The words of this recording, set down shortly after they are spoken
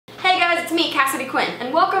it's me, Cassidy Quinn,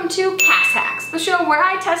 and welcome to CASS Hacks, the show where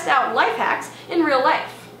I test out life hacks in real life.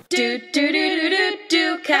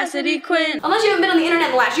 Cassidy Quinn. Unless you haven't been on the internet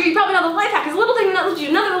in the last year, you probably know the life hack is a little thing that lets you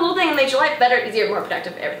do another little thing and makes your life better, easier, more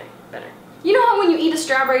productive, everything better. You know how when you eat a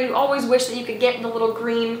strawberry, you always wish that you could get the little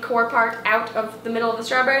green core part out of the middle of the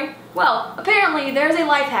strawberry? Well, apparently there's a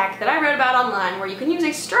life hack that I read about online where you can use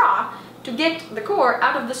a straw to get the core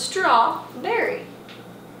out of the strawberry.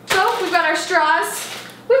 So, we've got our straws,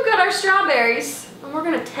 we've got our strawberries, and we're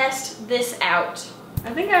gonna test this out.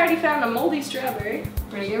 I think I already found a moldy strawberry.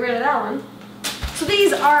 We're gonna get rid of that one. So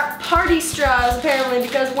these are party straws, apparently,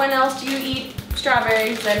 because when else do you eat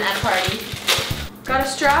strawberries than at a party? Got a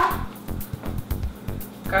straw?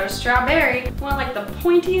 Got a strawberry. One like the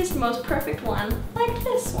pointiest, most perfect one, like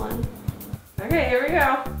this one. Okay, here we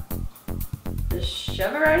go. Just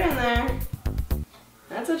shove it right in there.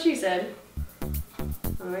 That's what she said.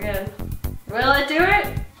 Oh my god. Will it do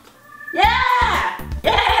it? Yeah!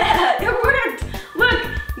 Yeah! It worked! Look,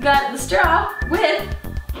 you got the straw with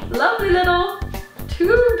a lovely little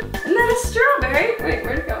tube and then a strawberry. Wait,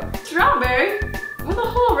 where'd it go? Strawberry with a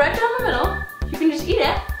hole right down the middle. You can just eat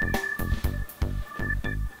it.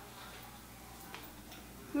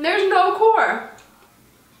 And there's no core.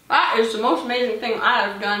 That is the most amazing thing I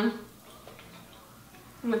have done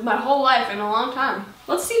with my whole life in a long time.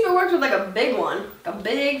 Let's see if it works with like a big one. Like a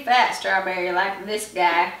big fat strawberry like this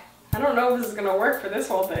guy. I don't know if this is gonna work for this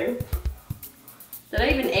whole thing. Did I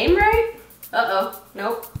even aim right? Uh-oh,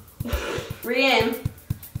 nope. Re-aim.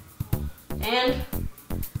 And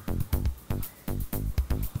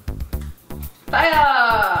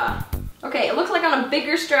fire! Okay, it looks like on a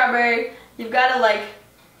bigger strawberry, you've gotta like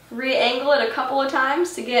re-angle it a couple of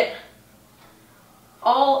times to get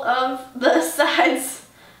all of the sides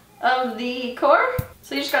of the core.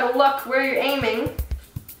 So you just gotta look where you're aiming,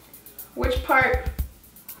 which part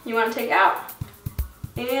you want to take out,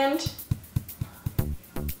 and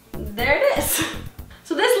there it is.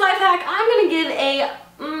 So this life hack, I'm gonna give a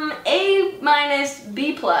A-B+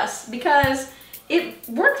 because it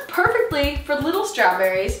works perfectly for little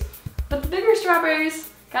strawberries, but the bigger strawberries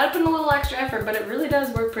gotta put in a little extra effort, but it really does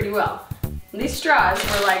work pretty well. And these straws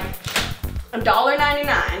were like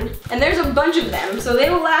 $1.99, and there's a bunch of them, so they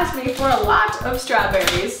will last me for a lot of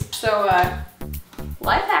strawberries. So,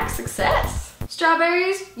 life hack success.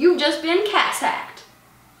 Strawberries, you've just been CASS hacked.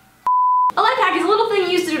 A life hack is a little thing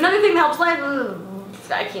you used to do. Another thing that helps life.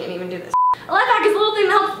 I can't even do this. A life hack is a little thing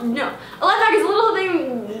that helps. No. A life hack is a little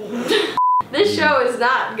thing. This show is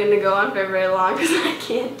not gonna go on for very long because I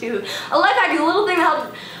can't do this. A life hack is a little thing that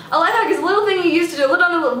helps. A life hack is a little thing you used to do. A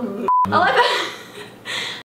life hack.